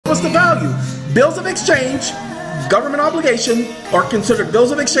what's the value? Bills of exchange, government obligation, are considered bills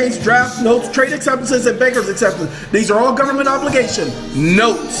of exchange, draft notes, trade acceptances, and banker's acceptances. These are all government obligation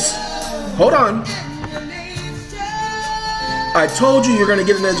notes. Hold on. I told you you're going to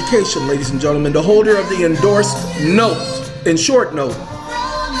get an education, ladies and gentlemen. The holder of the endorsed note, in short note,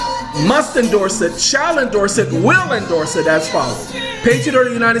 must endorse it, shall endorse it, will endorse it as follows. Paid to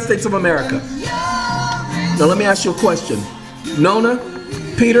the United States of America. Now let me ask you a question. Nona,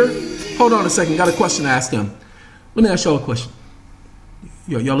 Peter, hold on a second. Got a question to ask them. Let me ask y'all a question.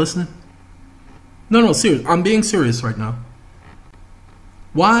 Y'all listening? No, serious. I'm being serious right now.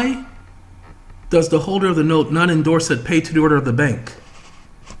 Why does the holder of the note not endorse it paid to the order of the bank?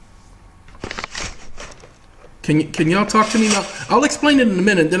 Can y'all talk to me now? I'll explain it in a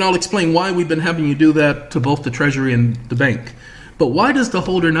minute, then I'll explain why we've been having you do that to both the Treasury and the bank. But why does the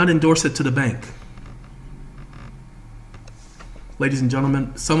holder not endorse it to the bank? Ladies and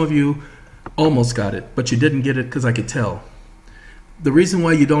gentlemen, some of you almost got it, but you didn't get it because I could tell. The reason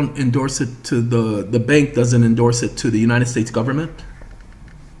why you don't endorse it to the bank doesn't endorse it to the United States government.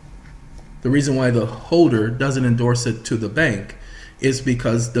 The reason why the holder doesn't endorse it to the bank is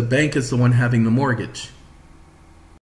because the bank is the one having the mortgage.